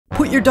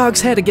Put your dog's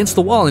head against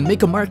the wall and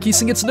make a mark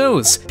using its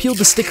nose. Peel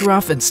the sticker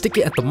off and stick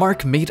it at the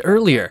mark made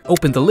earlier.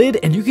 Open the lid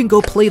and you can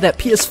go play that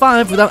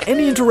PS5 without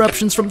any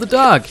interruptions from the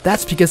dog.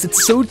 That's because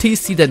it's so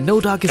tasty that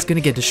no dog is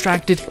gonna get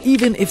distracted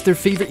even if their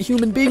favorite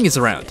human being is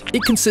around.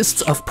 It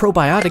consists of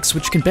probiotics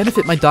which can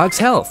benefit my dog's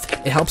health.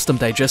 It helps them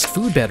digest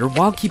food better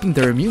while keeping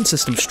their immune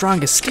system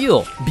strong as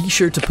steel. Be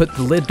sure to put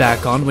the lid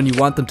back on when you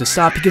want them to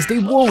stop because they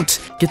won't.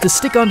 Get the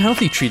Stick-On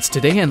Healthy treats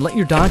today and let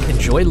your dog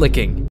enjoy licking.